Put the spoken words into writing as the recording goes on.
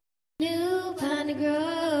Piney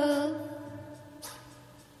Grove.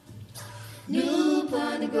 New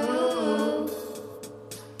Piney Grove.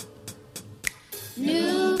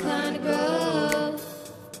 New Piney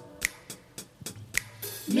Grove.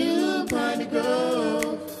 New Piney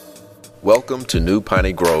Grove. Welcome to New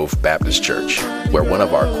Piney Grove Baptist Church, where one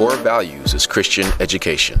of our core values is Christian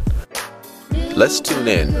education. Let's tune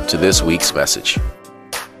in to this week's message.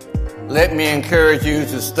 Let me encourage you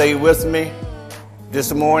to stay with me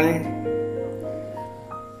this morning.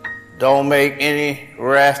 Don't make any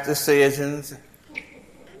rash decisions.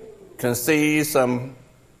 Conceive some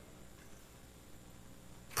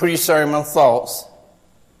pre-sermon thoughts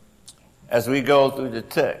as we go through the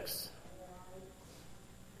text.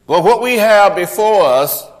 Well, what we have before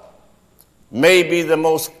us may be the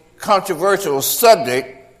most controversial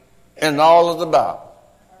subject in all of the Bible.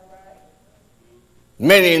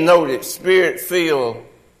 Many noted, spirit-filled,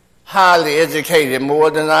 highly educated more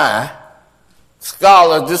than I,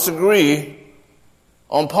 scholars disagree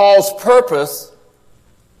on Paul's purpose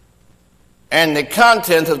and the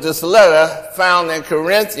content of this letter found in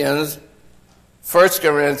Corinthians, 1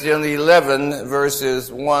 Corinthians 11,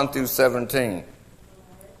 verses 1 through 17.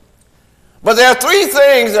 But there are three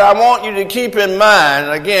things that I want you to keep in mind.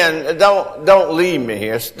 Again, don't leave me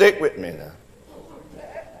here. Stick with me now.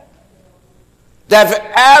 That the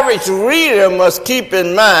average reader must keep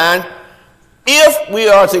in mind if we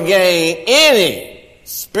are to gain any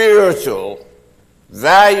spiritual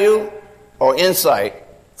value or insight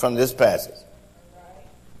from this passage.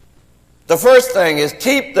 The first thing is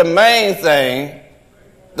keep the main thing,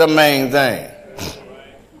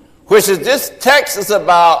 which is this text is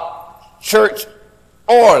about church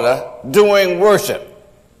order doing worship.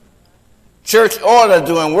 Church order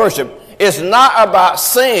doing worship. It's not about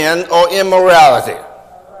sin or immorality.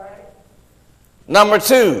 Number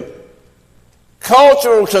two,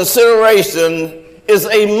 cultural consideration is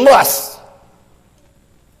a must.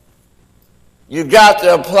 You got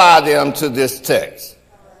to apply them to this text.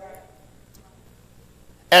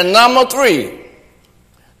 And number three,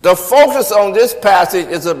 the focus on this passage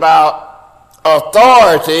is about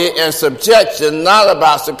authority and subjection, not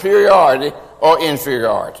about superiority or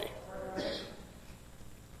inferiority.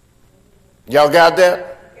 Y'all got that?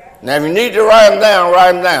 Now, if you need to write them down,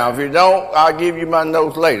 write them down. If you don't, I'll give you my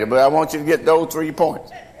notes later. But I want you to get those 3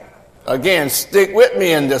 points. Again, stick with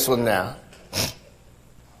me in this one now.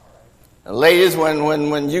 And ladies,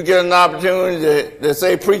 when you get an opportunity to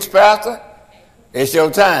say, preach, pastor, it's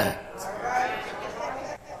your time.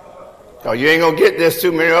 Because you ain't going to get this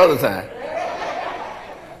too many other times.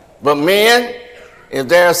 But men, if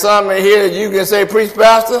there's something here that you can say, preach,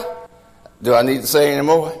 pastor, do I need to say any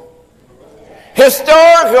more?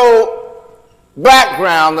 Historical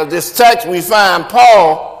background of this text, we find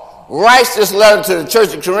Paul writes this letter to the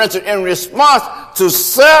church of Corinth in response to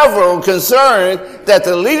several concerns that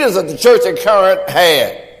the leaders of the church at Corinth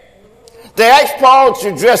had. They asked Paul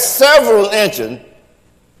to address several issues.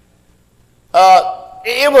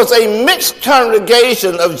 It was a mixed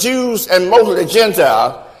congregation of Jews and mostly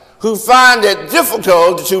Gentiles who find it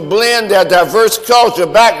difficult to blend their diverse cultural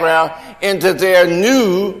background into their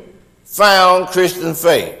new found Christian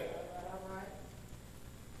faith.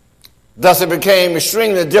 Thus, it became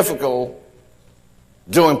extremely difficult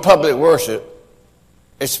doing public worship,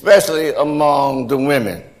 especially among the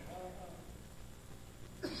women.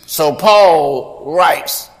 So Paul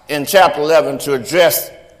writes in chapter 11 to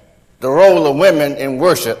address the role of women in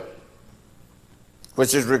worship,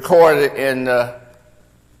 which is recorded in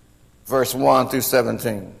verse 1 through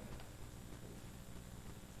 17.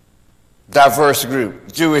 Diverse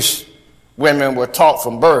group. Jewish women were taught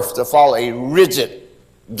from birth to follow a rigid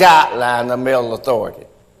guideline of male authority.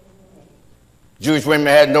 Jewish women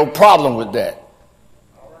had no problem with that.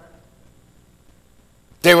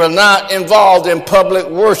 They were not involved in public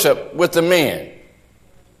worship with the men.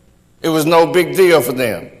 It was no big deal for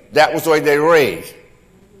them. That was the way they raised.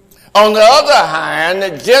 On the other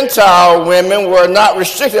hand, Gentile women were not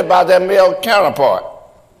restricted by their male counterpart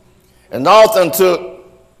and often took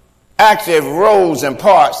active roles and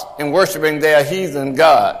parts in worshiping their heathen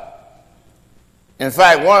god. In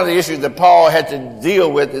fact, one of the issues that Paul had to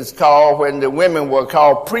deal with is called when the women were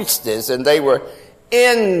called priestess, and they were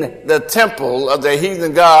in the temple of their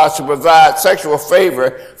heathen gods to provide sexual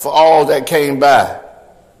favor for all that came by.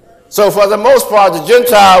 So for the most part, the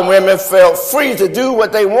Gentile women felt free to do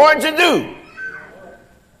what they wanted to do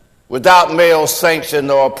without male sanction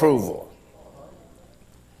or approval.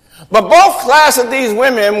 But both classes of these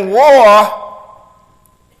women wore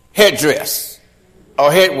headdress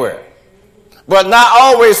or headwear, but not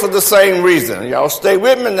always for the same reason. Y'all stay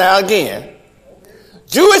with me now again.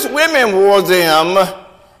 Jewish women wore them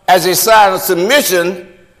as a sign of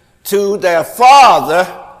submission to their father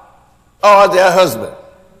or their husband.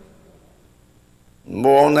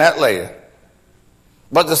 More on that later.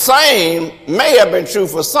 But the same may have been true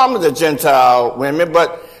for some of the Gentile women,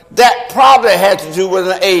 but that probably had to do with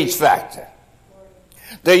an age factor.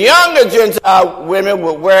 The younger Gentile women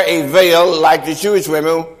would wear a veil like the Jewish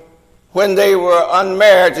women when they were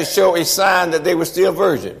unmarried to show a sign that they were still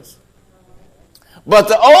virgins. But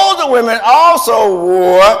the older women also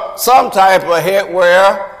wore some type of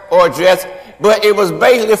headwear or dress, but it was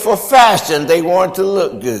basically for fashion. They wanted to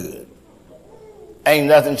look good. Ain't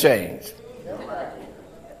nothing changed.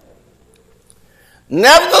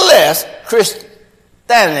 Nevertheless,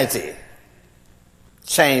 Christianity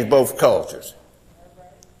changed both cultures.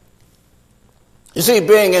 You see,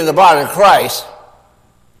 being in the body of Christ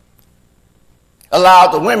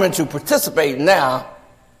allowed the women to participate now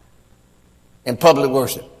in public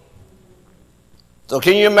worship. So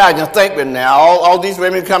can you imagine, thinking now, all these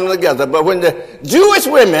women coming together, but when the Jewish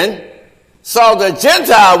women saw the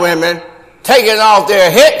Gentile women taking off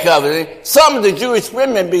their head covering, some of the Jewish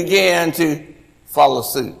women began to follow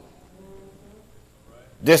suit.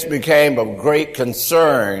 This became of great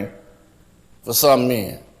concern for some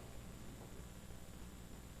men.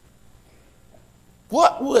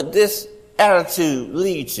 What would this attitude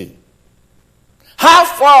lead to? How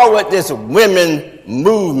far would this women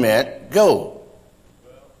movement go?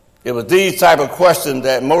 It was these type of questions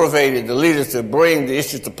that motivated the leaders to bring the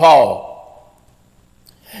issue to Paul,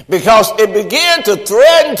 because it began to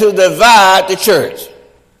threaten to divide the church.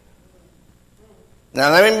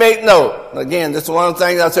 Now let me make note. Again, this is one of the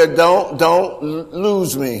things I said, don't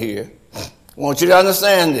lose me here. I want you to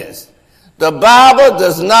understand this. The Bible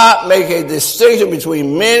does not make a distinction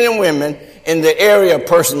between men and women in the area of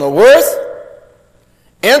personal worth,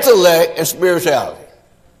 intellect, and spirituality.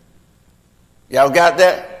 Y'all got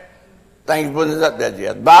that? Thank you for putting it up there,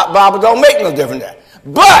 Jeff. Bible don't make no difference there.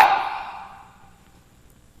 But,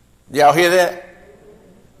 y'all hear that?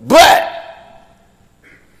 But,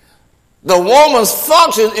 the woman's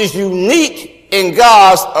function is unique in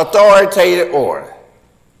God's authoritative order.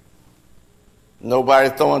 Nobody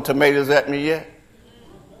throwing tomatoes at me yet?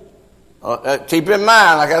 Keep in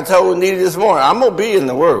mind, like I told Nita this morning, I'm going to be in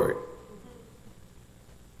the Word.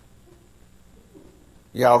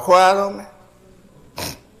 Y'all quiet on me?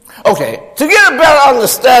 Okay, to get a better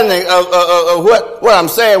understanding of what I'm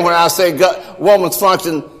saying when I say woman's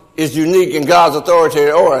function is unique in God's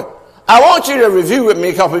authoritative order, I want you to review with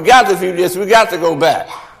me, because we got to review this, we got to go back.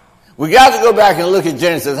 We got to go back and look at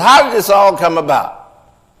Genesis. How did this all come about?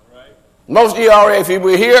 Most of you already, if you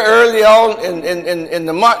were here early on in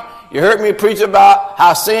the month, you heard me preach about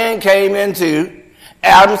how sin came into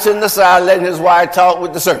Adam sitting aside, letting his wife talk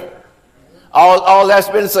with the serpent. All that's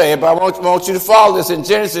been said, but I want you to follow this in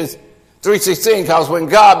Genesis 3:16, because when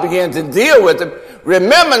God began to deal with them,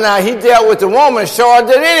 remember now, he dealt with the woman shorter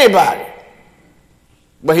than anybody.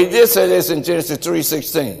 But he did say this in Genesis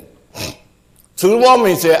 3:16. To the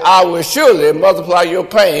woman he said, I will surely multiply your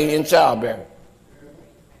pain in childbearing.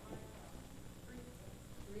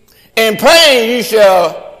 In pain you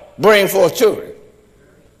shall bring forth children.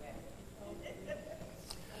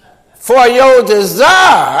 For your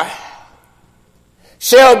desire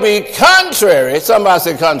shall be contrary, somebody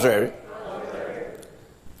say contrary,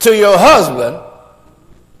 to your husband.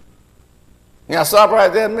 Now stop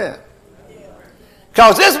right there a minute.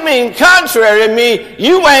 Because this means contrary, it means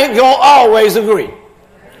you ain't going to always agree.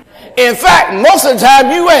 In fact, most of the time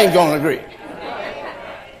you ain't going to agree.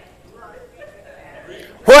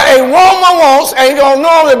 What a woman wants ain't going to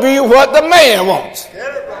normally be what the man wants.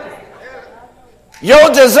 Your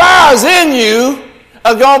desires in you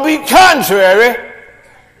are going to be contrary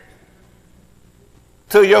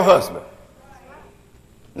to your husband.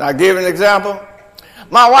 Now, I'll give you an example.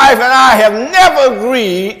 My wife and I have never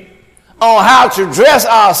agreed on how to dress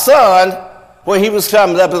our son when he was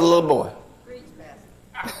coming up as a little boy.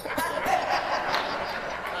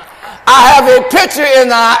 I have a picture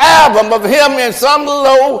in our album of him in some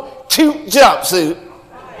little cute jumpsuit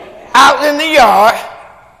out in the yard,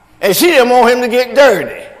 and she didn't want him to get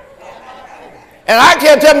dirty. And I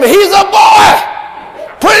kept telling him, he's a boy.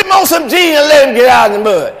 Put him on some jeans and let him get out in the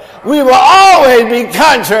mud. We will always be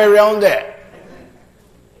contrary on that.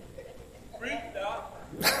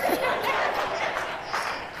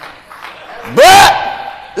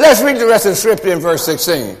 But let's read the rest of the scripture in verse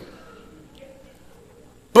 16.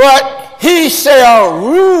 But he shall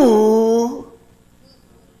rule.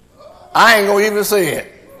 I ain't going to even say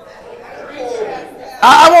it.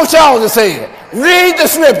 I want y'all to say it. Read the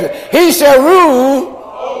scripture. He shall rule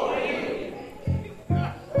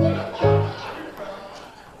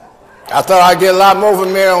I thought I'd get a lot more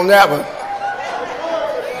from men on that one.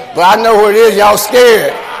 But I know who it is. Y'all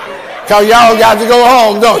scared. Because y'all got to go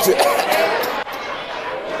home, don't you?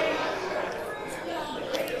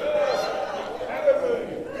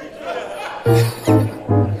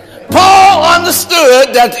 Paul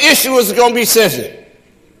understood that the issue was going to be sensitive.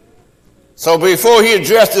 So before he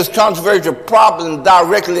addressed this controversial problem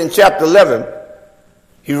directly in chapter 11,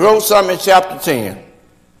 he wrote something in chapter 10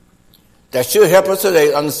 that should help us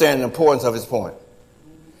today understand the importance of his point.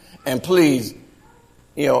 And please,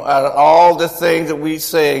 out of all the things that we're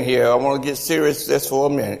saying here, I want to get serious just for a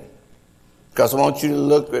minute, because I want you to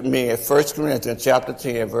look at me at 1 Corinthians chapter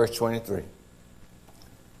 10, verse 23.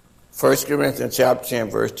 1 Corinthians chapter 10,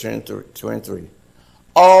 verse 23.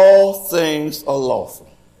 All things are lawful,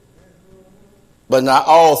 but not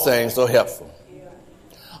all things are helpful.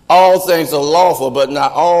 All things are lawful, but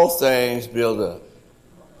not all things build up.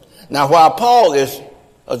 Now, while Paul is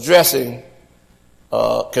addressing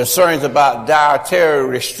concerns about dietary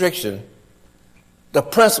restriction, the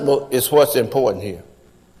principle is what's important here.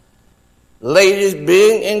 Ladies,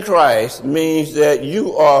 being in Christ means that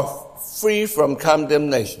you are free from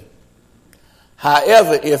condemnation.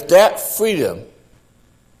 However, if that freedom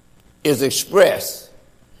is expressed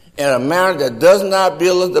in a manner that does not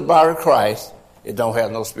build up the body of Christ, it don't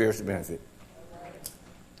have no spiritual benefit.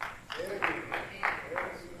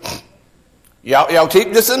 Y'all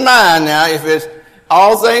keep this in mind now. If it's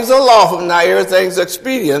all things are lawful, not everything's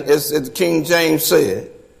expedient, as King James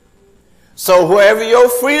said. So wherever your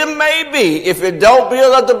freedom may be, if it don't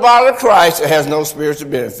build up the body of Christ, it has no spiritual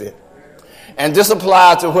benefit. And this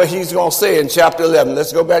applies to what he's going to say in chapter 11.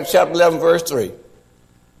 Let's go back to chapter 11, verse 3.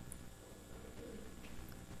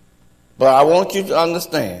 But I want you to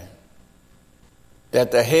understand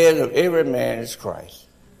that the head of every man is Christ.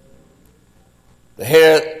 The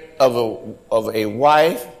head of a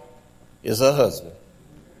wife is her husband.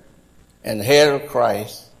 And the head of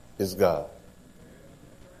Christ is God.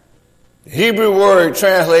 The Hebrew word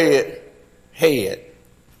translated head,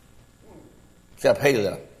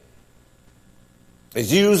 Shaphala,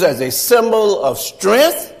 is used as a symbol of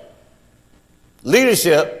strength,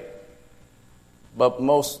 leadership, but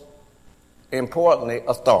most importantly,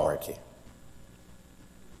 authority.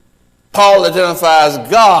 Paul identifies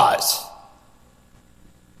God's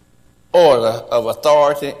order of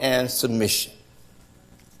authority and submission.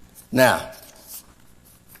 Now,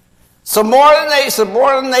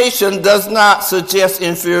 subordination does not suggest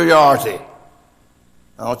inferiority.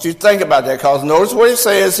 I want you to think about that, because notice what it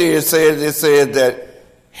says here. It says that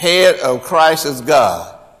head of Christ is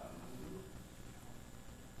God.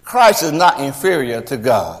 Christ is not inferior to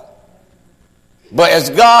God. But as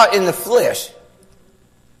God in the flesh,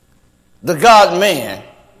 the God-man,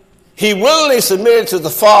 he willingly submitted to the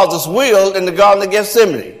Father's will in the Garden of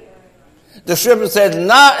Gethsemane. The scripture says,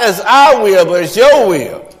 not as our will, but as your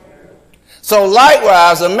will. So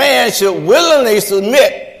likewise, a man should willingly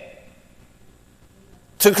submit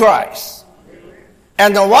to Christ.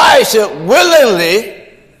 And the wife should willingly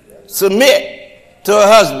submit to her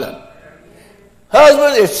husband.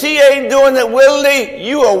 Husband, if she ain't doing it willingly,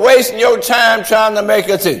 you are wasting your time trying to make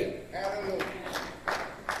her to.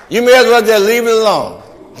 You may as well just leave it alone.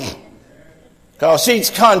 Because she's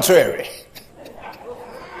contrary.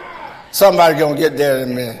 Somebody going to get there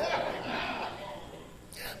in a minute.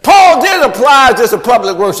 Paul did apply this to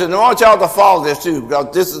public worship, and I want y'all to follow this too,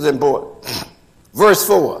 because this is important. Verse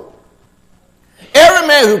 4. Every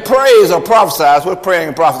man who prays or prophesies, we're praying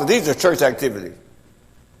and prophesying. These are church activities.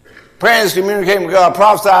 Praying is communicating with God.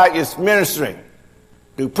 Prophesying is ministering,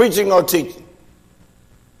 through preaching or teaching.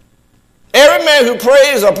 Every man who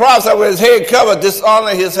prays or prophesies with his head covered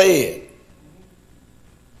dishonor his head.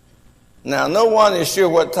 Now, no one is sure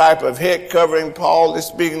what type of head covering Paul is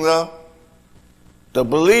speaking of. The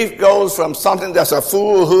belief goes from something that's a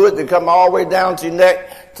full hood that come all the way down to your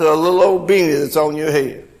neck to a little old beanie that's on your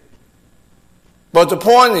head. But the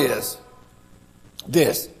point is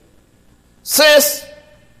this. Since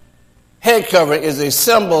head covering is a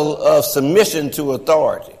symbol of submission to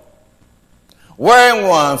authority, wearing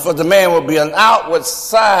one for the man will be an outward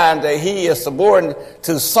sign that he is subordinate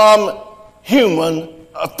to some human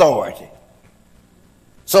authority.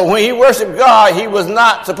 So when he worshiped God, he was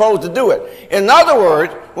not supposed to do it. In other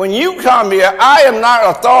words, when you come here, I am not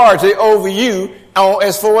authority over you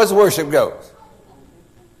as far as worship goes.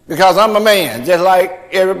 Because I'm a man, just like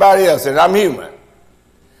everybody else, and I'm human.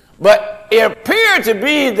 But it appeared to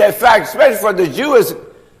be that fact, especially for the Jews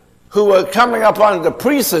who were coming up under the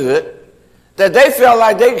priesthood, that they felt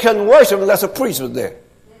like they couldn't worship unless a priest was there.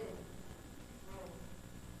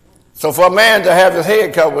 So for a man to have his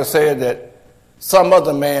head covered said that some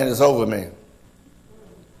other man is over me.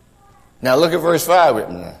 Now look at verse 5 with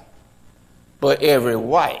me now. But every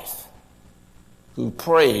wife who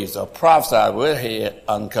prays or prophesies with her head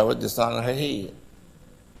uncovered dishonor her head.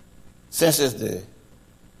 Since it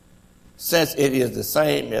is the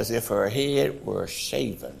same as if her head were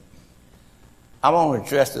shaven. I'm going to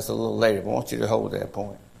address this a little later, but I want you to hold that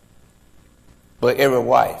point. But every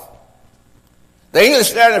wife. The English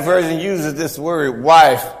Standard Version uses this word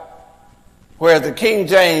wife, whereas the King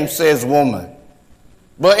James says woman.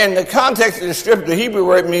 But in the context of the scripture, the Hebrew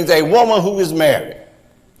word means a woman who is married.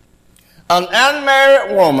 An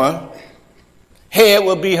unmarried woman, head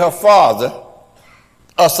will be her father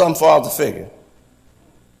or some father figure.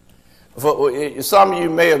 Some of you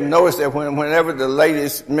may have noticed that whenever the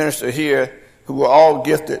ladies minister here, who are all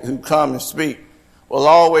gifted, who come and speak, will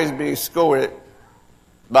always be escorted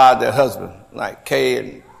by their husband, like K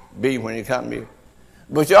and B when you come here.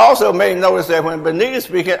 But you also may notice that when Benita's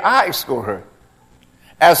speaking, I escort her.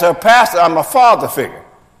 As her pastor, I'm a father figure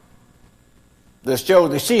that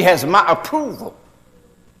shows that she has my approval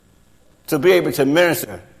to be able to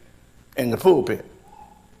minister in the pulpit.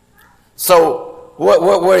 So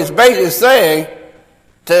what it's basically saying,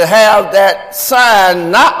 to have that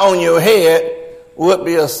sign not on your head would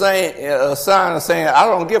be a sign of saying, I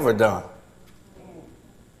don't give a darn.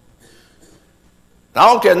 I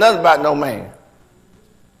don't care nothing about no man.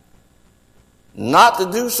 Not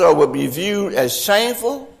to do so would be viewed as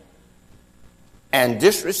shameful and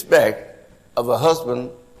disrespect of a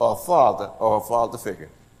husband or a father figure.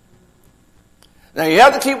 Now you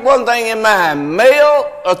have to keep one thing in mind.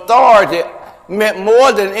 Male authority meant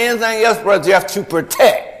more than anything else, Brother Jeff, to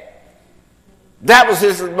protect. That was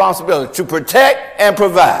his responsibility, to protect and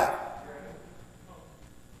provide.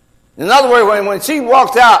 In other words, when she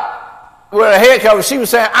walked out with her head covered, she was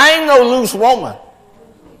saying, I ain't no loose woman.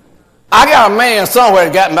 I got a man somewhere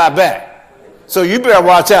that got my back. So you better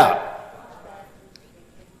watch out.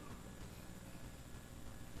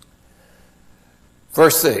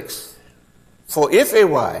 Verse 6. For if a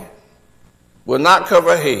wife will not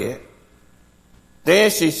cover her head, then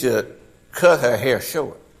she should cut her hair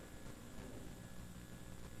short.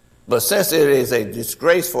 But since it is a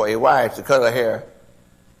disgrace for a wife to cut her hair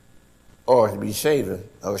or to be shaven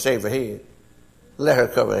or shave her head, let her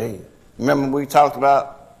cover her head. Remember we talked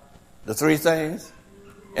about the three things?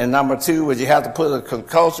 And number 2, would you have to put a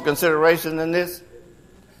cultural consideration in this?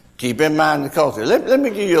 Keep in mind the culture. Let me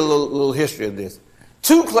give you a little history of this.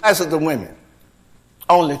 2 classes of women.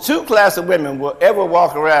 Only 2 classes of women will ever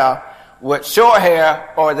walk around with short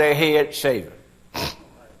hair or their head shaven.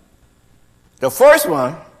 The first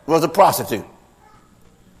one was a prostitute.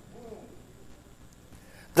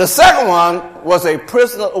 The second one was a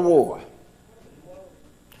prisoner of war.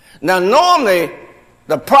 Now normally,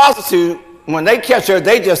 the prostitute, when they catch her,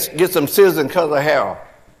 they just get some scissors and cut her hair off.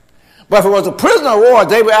 But if it was a prisoner of war,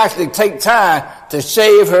 they would actually take time to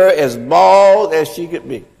shave her as bald as she could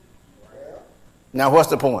be. Now, what's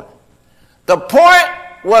the point? The point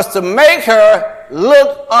was to make her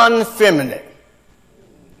look unfeminine.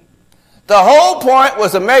 The whole point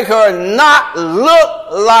was to make her not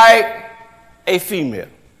look like a female.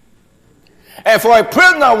 And for a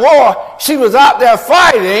prisoner of war, she was out there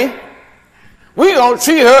fighting. We're going to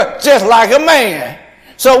treat her just like a man.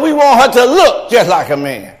 So we want her to look just like a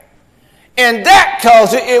man. In that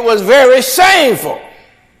culture, it was very shameful.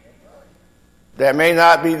 That may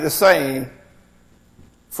not be the same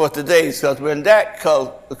for today's culture, but in that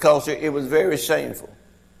culture, it was very shameful.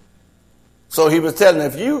 So he was telling them,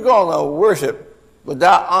 if you're going to worship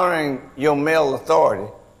without honoring your male authority,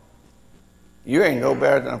 you ain't no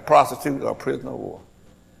better than a prostitute or a prisoner of war.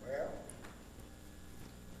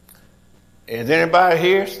 Is anybody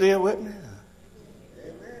here still with me?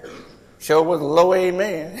 Amen. Sure was a low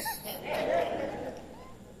amen.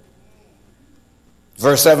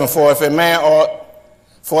 Verse 7, for a man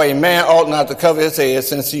ought not to cover his head,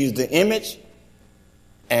 since he is the image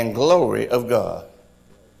and glory of God.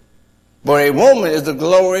 But a woman is the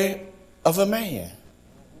glory of a man.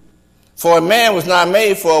 For a man was not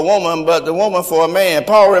made for a woman, but the woman for a man.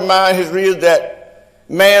 Paul reminds his readers that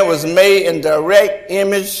man was made in direct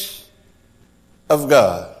image of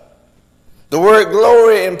God. The word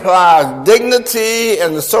glory implies dignity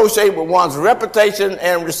and associated with one's reputation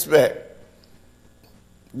and respect.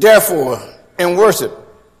 Therefore, in worship,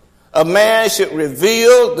 a man should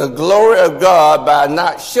reveal the glory of God by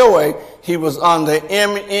not showing he was under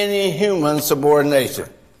any human subordination.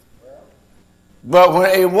 But when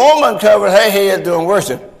a woman covered her head during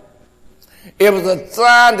worship, it was a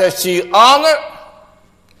sign that she honored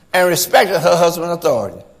and respected her husband's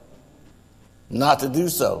authority. Not to do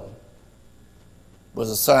so was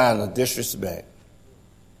a sign of disrespect.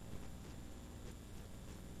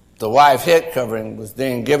 The wife's head covering was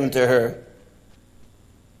then given to her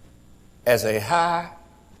as a high,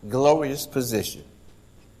 glorious position.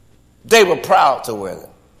 They were proud to wear them.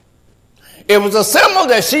 It was a symbol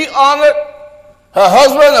that she honored her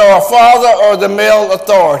husband or her father or the male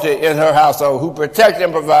authority in her household who protected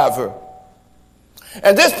and provided for her.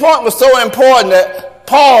 And this point was so important that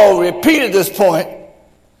Paul repeated this point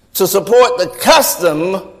to support the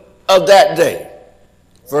custom of that day.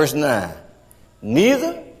 Verse 9,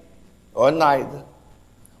 neither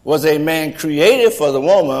was a man created for the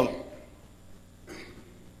woman,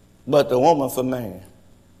 but the woman for man.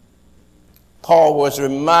 Paul was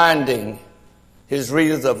reminding his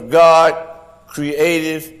readers of God's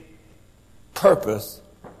creative purpose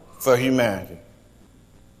for humanity.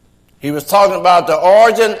 He was talking about the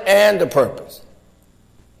origin and the purpose.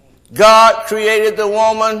 God created the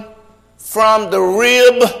woman from the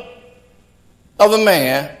rib of a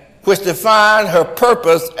man, which defined her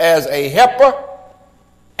purpose as a helper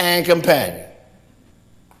and companion.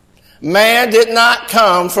 Man did not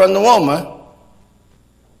come from the woman,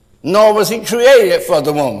 nor was he created for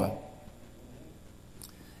the woman.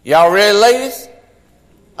 Y'all ready, ladies?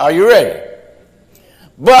 Are you ready?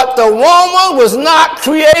 But the woman was not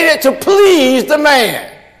created to please the man.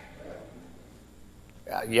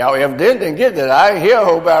 Y'all evidently didn't get that. I didn't hear a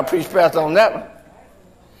whole lot of preach pastor on that one.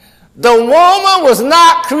 The woman was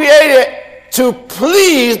not created to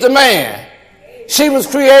please the man. She was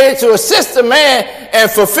created to assist the man in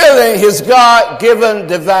fulfilling his God-given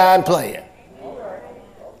divine plan.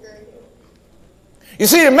 You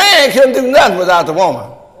see, the man couldn't do nothing without the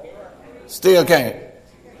woman. Still can't.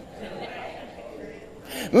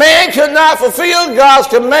 Man could not fulfill God's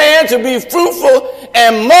command to be fruitful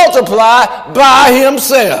and multiply by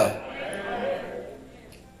himself.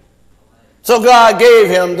 So God gave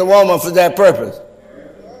him the woman for that purpose.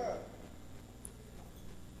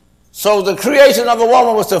 So the creation of a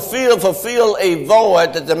woman was to fulfill a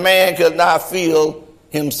void that the man could not fill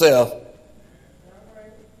himself.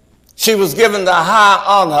 She was given the high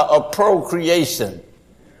honor of procreation.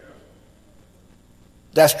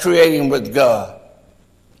 That's creating with God.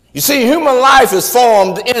 You see, human life is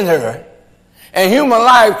formed in her, and human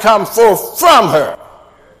life comes forth from her.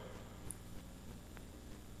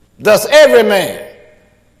 Thus, every man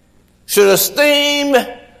should esteem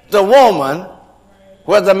the woman,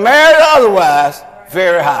 whether married or otherwise,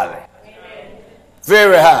 very highly.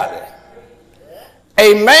 Very highly.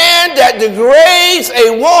 A man that degrades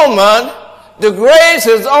a woman degrades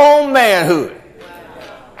his own manhood.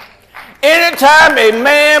 Anytime a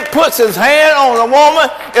man puts his hand on a woman,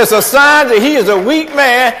 it's a sign that he is a weak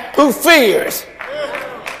man who fears.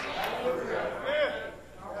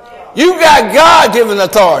 You got God-given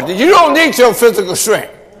authority. You don't need your physical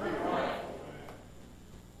strength.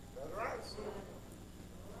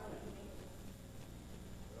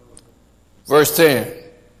 Verse 10.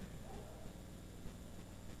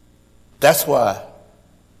 This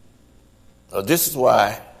is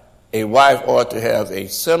why a wife ought to have a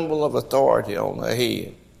symbol of authority on her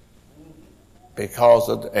head because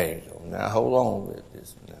of the angel. Now, hold on with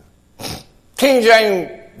this now. King James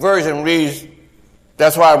Version reads,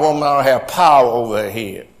 that's why a woman ought to have power over her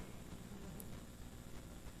head.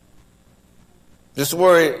 This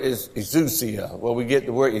word is exousia, where we get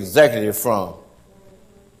the word executive from.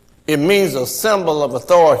 It means a symbol of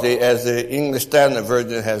authority, as the English Standard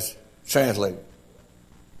Version has translated.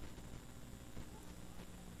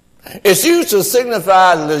 It's used to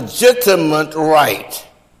signify legitimate right.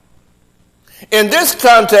 In this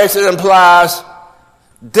context, it implies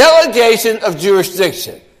delegation of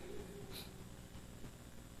jurisdiction.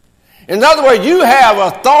 In other words, you have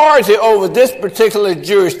authority over this particular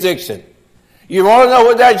jurisdiction. You want to know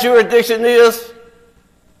what that jurisdiction is?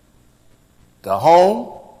 The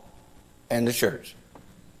home and the church.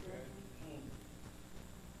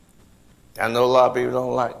 I know a lot of people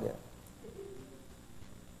don't like that.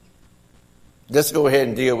 Let's go ahead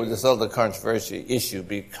and deal with this other controversial issue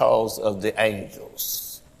because of the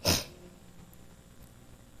angels.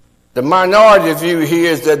 The minority view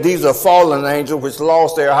here is that these are fallen angels which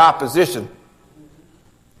lost their high position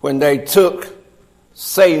when they took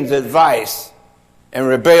Satan's advice and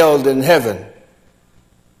rebelled in heaven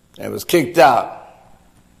and was kicked out.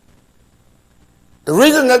 The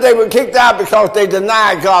reason that they were kicked out because they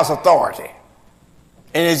denied God's authority.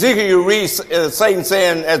 In Ezekiel, you read Satan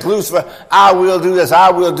saying as Lucifer, I will do this,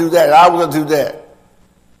 I will do that, I will do that.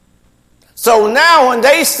 So now when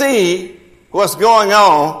they see what's going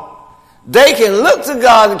on, they can look to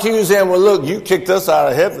God and accuse him, well, look, you kicked us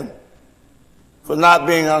out of heaven for not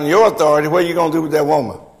being under your authority, what are you going to do with that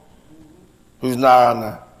woman who's not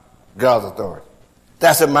under God's authority?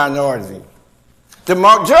 That's a minority view. The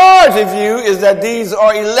majority view is that these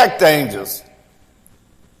are elect angels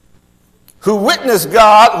who witnessed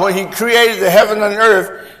God when he created the heaven and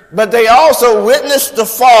earth, but they also witnessed the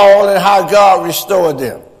fall and how God restored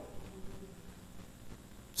them.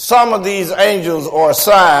 Some of these angels are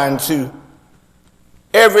assigned to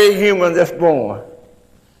every human that's born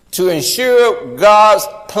to ensure God's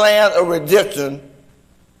plan of redemption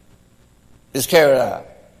is carried out.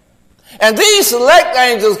 And these select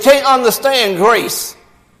angels can't understand grace.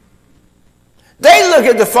 They look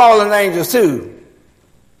at the fallen angels too.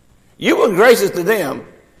 You were gracious to them.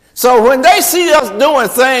 So when they see us doing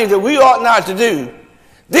things that we ought not to do,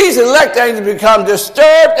 these elect angels become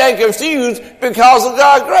disturbed and confused because of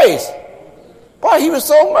God's grace. Boy, he was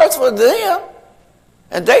so merciful to them,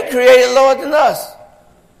 and they created lower than us.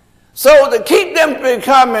 So to keep them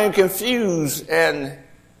becoming confused and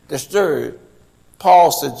disturbed,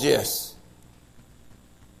 Paul suggests,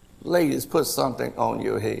 ladies, put something on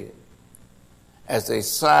your head as a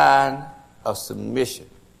sign of submission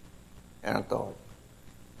and authority.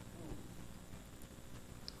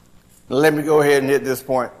 Let me go ahead and hit this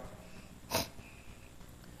point.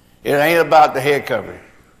 It ain't about the head covering.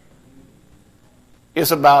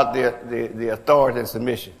 It's about the authority and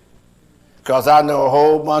submission. Because I know a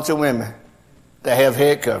whole bunch of women that have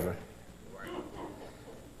head covering.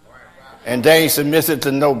 And they ain't submissive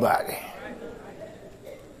to nobody.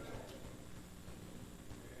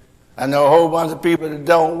 I know a whole bunch of people that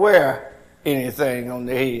don't wear anything on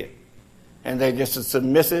their head. And they just as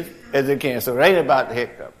submissive as they can. So it ain't about the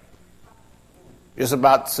head covering. It's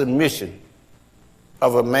about submission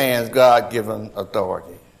of a man's God-given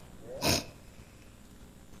authority.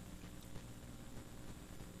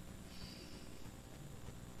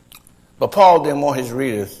 But Paul didn't want his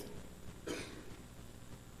readers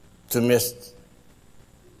to miss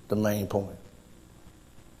the main point.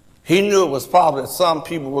 He knew it was probably some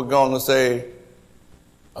people were going to say,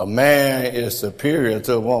 a man is superior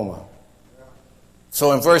to a woman.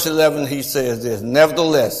 So in verse 11 he says this,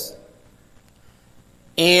 nevertheless,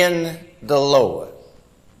 in the Lord.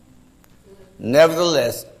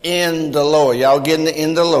 Nevertheless, in the Lord. Y'all getting the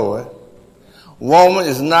in the Lord. Woman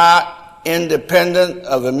is not independent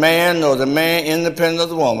of a man, nor the man independent of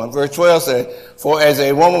the woman. Verse 12 says, for as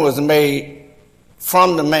a woman was made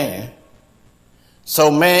from the man,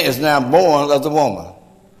 so man is now born of the woman.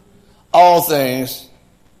 All things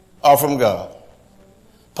are from God.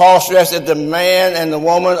 Paul stressed that the man and the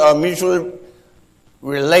woman are mutually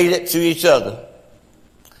related to each other.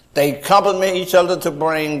 They complement each other to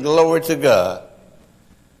bring glory to God.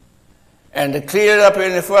 And to clear it up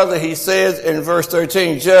any further, he says in verse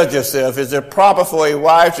 13, judge yourself. Is it proper for a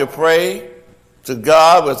wife to pray to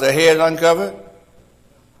God with her head uncovered?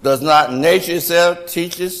 Does not nature itself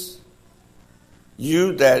teaches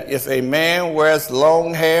you that if a man wears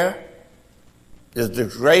long hair, is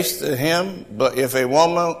disgrace to him, but if a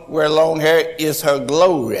woman wear long hair, is her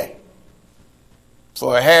glory.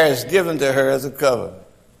 For her hair is given to her as a cover.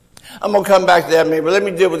 I'm going to come back to that maybe, but let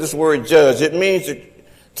me deal with this word judge. It means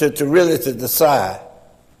to really to decide.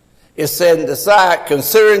 It said decide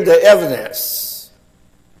considering the evidence.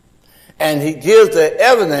 And he gives the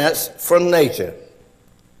evidence from nature.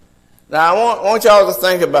 Now, I want y'all to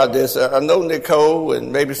think about this. I know Nicole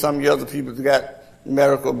and maybe some of you other people that got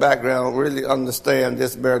medical background really understand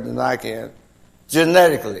this better than I can.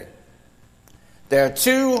 Genetically, there are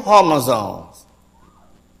two chromosomes.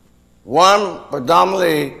 One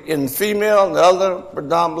predominantly in female, and the other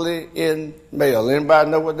predominantly in male. Anybody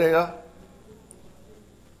know what they are?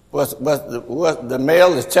 What the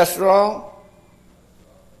male is testosterone?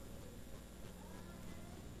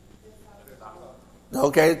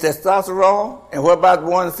 Okay, testosterone. And what about the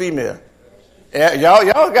one female? Yeah,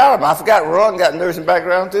 y'all got them. I forgot Ron got nursing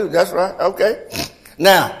background too. That's right. Okay.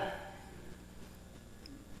 Now,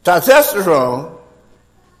 testosterone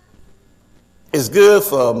is good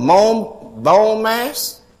for bone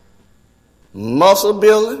mass, muscle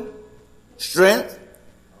building, strength,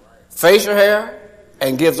 facial hair,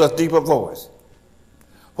 and gives us deeper voice.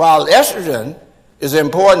 While estrogen is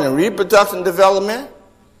important in reproduction development,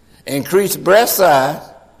 increased breast size,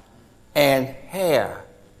 and head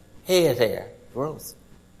hair growth.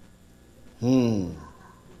 There's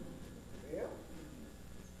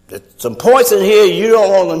some points in here you don't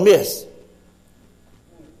want to miss.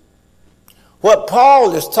 What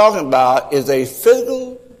Paul is talking about is a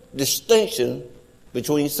physical distinction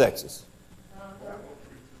between sexes.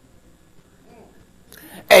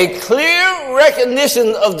 A clear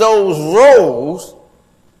recognition of those roles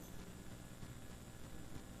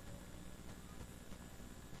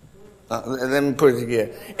Let me put it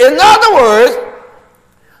together. In other words,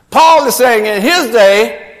 Paul is saying in his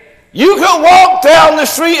day, you could walk down the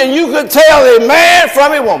street and you could tell a man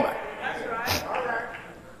from a woman.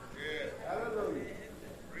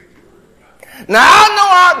 Now, I know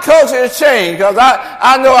our culture has changed because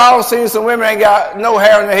I know I've seen some women ain't got no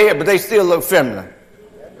hair in their head, but they still look feminine.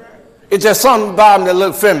 It's just something about them that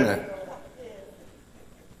look feminine.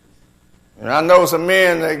 And I know some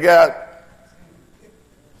men that got,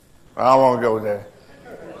 I don't want to go there.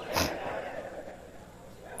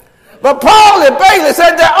 But Paul and Bailey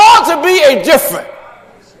said there ought to be a difference.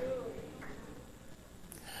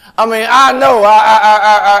 I mean, I know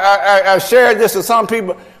I shared this with some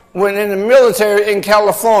people when in the military in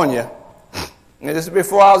California. And this is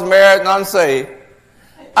before I was married and unsaved.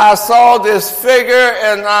 I saw this figure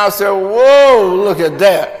and I said, whoa, look at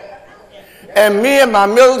that. And me and my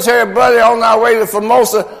military buddy on our way to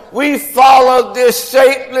Formosa, we followed this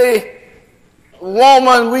shapely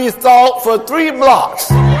woman, we thought, for 3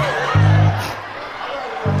 blocks.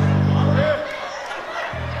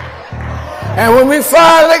 And when we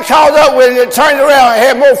finally caught up with it, turned around and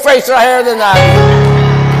had more facial hair than I did.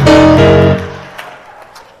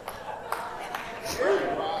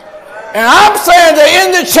 And I'm saying that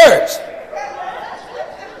in the church,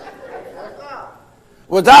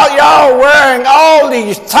 without y'all wearing all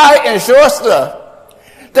these tight and short stuff,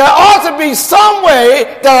 there ought to be some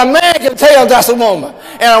way that a man can tell that's a woman,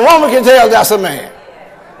 and a woman can tell that's a man.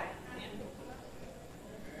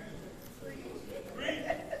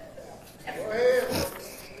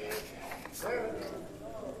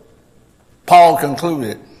 Paul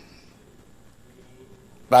concluded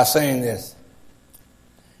by saying this,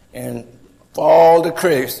 and for all the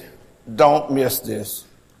critics, don't miss this.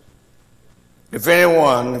 If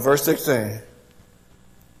anyone, verse 16,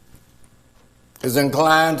 is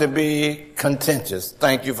inclined to be contentious,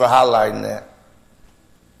 thank you for highlighting that.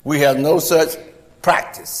 We have no such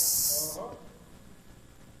practice.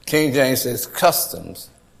 King James says customs,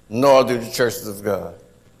 nor do the churches of God.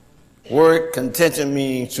 Word contention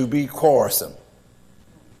means to be quarrelsome.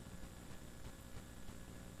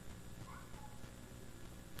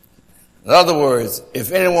 In other words,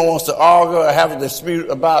 if anyone wants to argue or have a dispute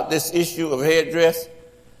about this issue of headdress,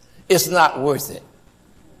 it's not worth it.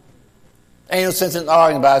 Ain't no sense in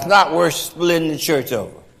arguing about it. It's not worth splitting the church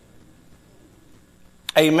over.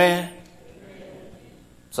 Amen?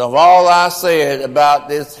 So of all I said about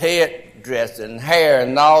this headdress and hair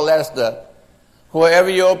and all that stuff,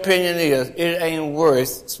 whatever your opinion is, it ain't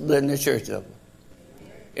worth splitting the church over.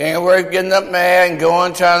 It ain't worth getting up mad and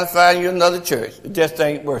going trying to find you another church. It just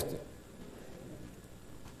ain't worth it.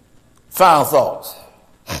 Final thoughts.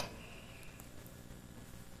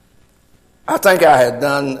 I think I had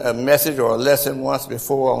done a message or a lesson once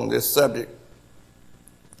before on this subject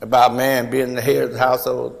about man being the head of the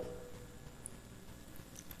household.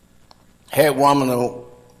 Had one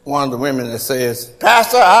of the women that says,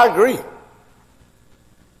 Pastor, I agree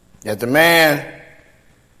that the man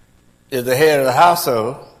is the head of the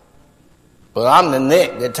household, but I'm the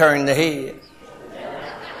neck that turned the head.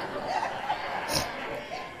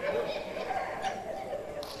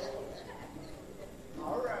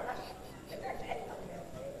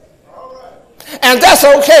 And that's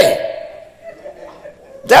okay.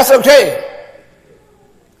 That's okay.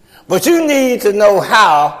 But you need to know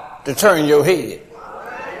how to turn your head.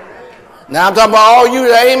 Now I'm talking about all you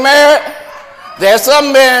that ain't married. There's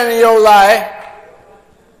some man in your life.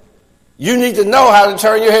 You need to know how to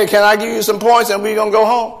turn your head. Can I give you some points and we're going to go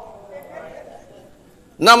home?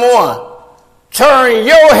 Number 1, turn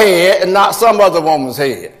your head and not some other woman's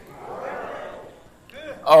head.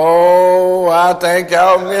 Oh, I think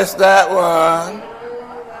y'all missed that one.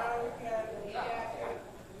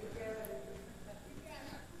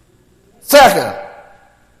 Second,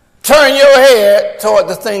 turn your head toward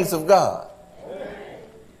the things of God.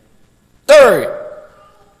 Third,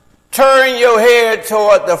 turn your head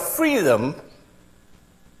toward the freedom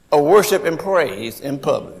of worship and praise in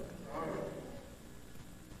public.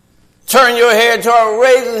 Turn your head toward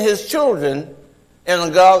raising his children in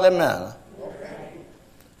a godly manner.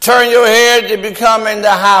 Turn your head to becoming the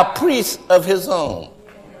high priest of his home.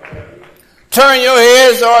 Turn your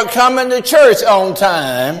head toward coming to church on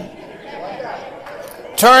time.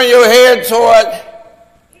 Turn your head toward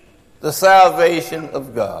the salvation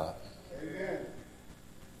of God.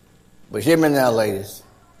 But hear me now, ladies.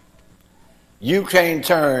 You can't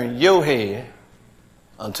turn your head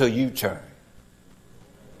until you turn.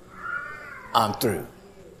 I'm through.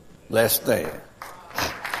 Let's stand.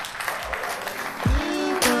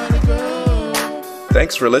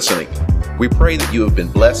 Thanks for listening. We pray that you have been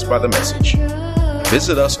blessed by the message.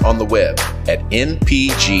 visit us on the web at npgbc.org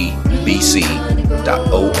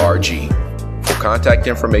for contact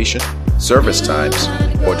information, service times,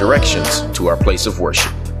 or directions to our place of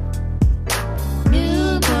worship.